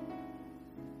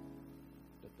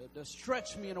 that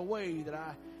stretch me in a way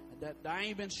that I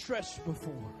ain't been stretched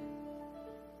before.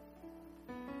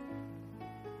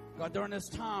 God, during this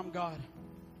time, God,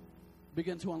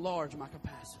 begin to enlarge my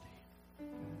capacity.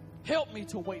 Help me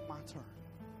to wait my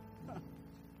turn.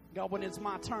 God, when it's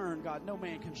my turn, God, no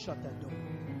man can shut that door.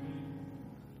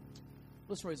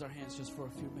 Let's raise our hands just for a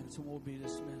few minutes and we'll be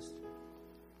dismissed.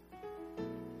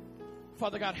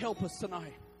 Father God, help us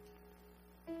tonight.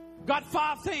 God,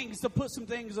 5 things to put some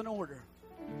things in order.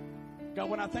 God,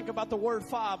 when I think about the word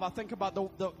 5, I think about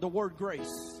the word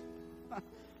grace.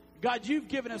 God, you've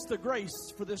given us the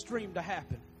grace for this dream to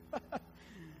happen.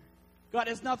 God,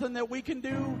 it's nothing that we can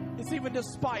do. It's even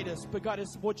despite us, but God,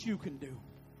 it's what you can do.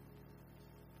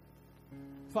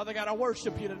 Father God, I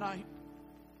worship you tonight.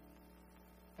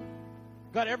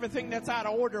 God, everything that's out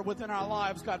of order within our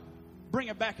lives, God, bring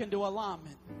it back into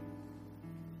alignment.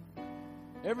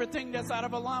 Everything that's out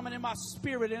of alignment in my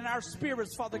spirit, in our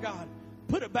spirits, Father God,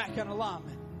 put it back in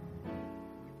alignment.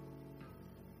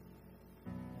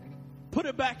 Put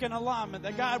it back in alignment.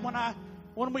 That God,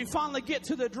 when we finally get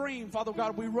to the dream, Father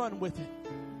God, we run with it.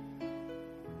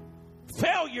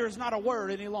 Failure is not a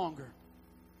word any longer.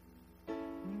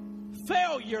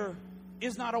 Failure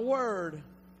is not a word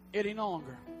any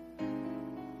longer.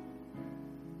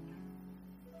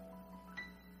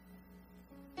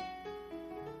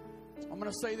 I'm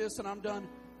going to say this and I'm done.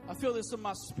 I feel this in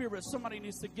my spirit. Somebody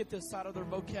needs to get this out of their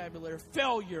vocabulary.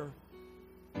 Failure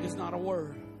is not a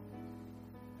word.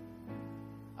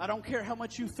 I don't care how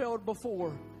much you failed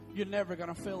before, you're never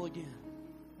going to fail again.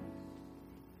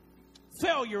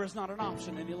 Failure is not an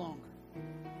option any longer.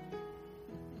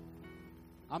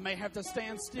 I may have to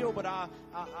stand still, but I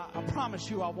promise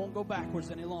you I won't go backwards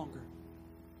any longer.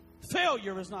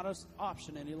 Failure is not an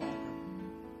option any longer.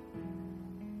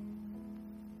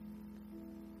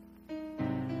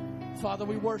 Father,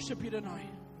 we worship you tonight.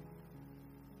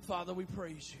 Father, we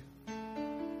praise you.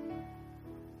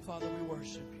 Father, we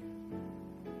worship you.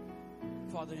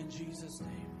 Father, in Jesus'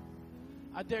 name.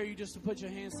 I dare you just to put your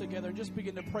hands together and just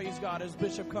begin to praise God as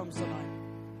Bishop comes tonight.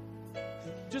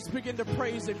 Just begin to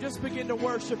praise him. Just begin to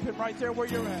worship him right there where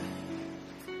you're at.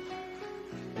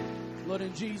 Lord,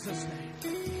 in Jesus' name.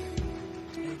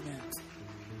 Amen.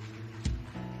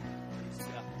 Praise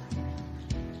God.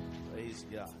 Praise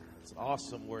God. It's an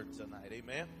awesome word tonight.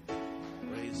 Amen.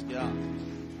 Praise God.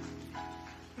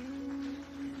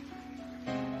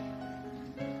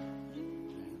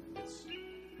 It's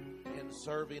in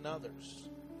serving others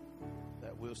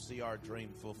that we'll see our dream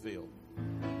fulfilled.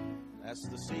 That's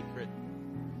the secret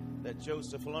that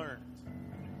Joseph learned.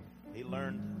 He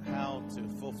learned how to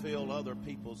fulfill other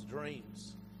people's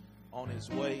dreams on his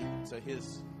way to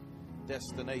his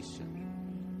destination.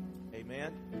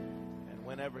 Amen. And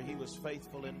whenever he was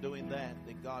faithful in doing that,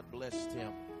 then God blessed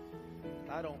him.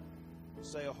 And I don't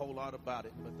say a whole lot about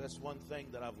it, but that's one thing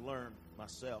that I've learned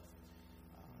myself.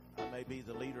 I may be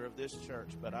the leader of this church,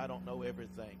 but I don't know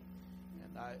everything.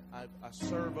 And I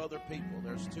serve other people.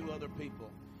 There's 2 other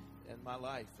people in my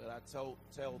life that I tell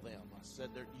them, I said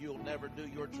that you'll never do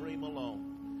your dream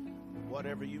alone.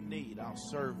 Whatever you need, I'll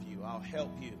serve you. I'll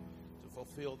help you to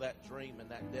fulfill that dream and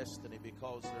that destiny,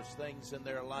 because there's things in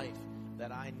their life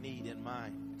that I need in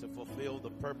mine to fulfill the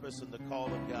purpose and the call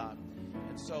of God.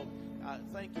 And so I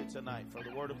thank you tonight for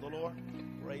the word of the Lord.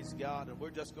 Praise God. And we're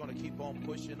just going to keep on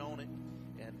pushing on it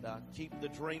and keep the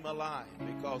dream alive,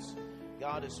 because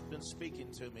God has been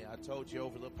speaking to me. I told you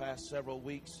over the past several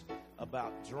weeks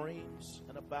about dreams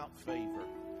and about favor.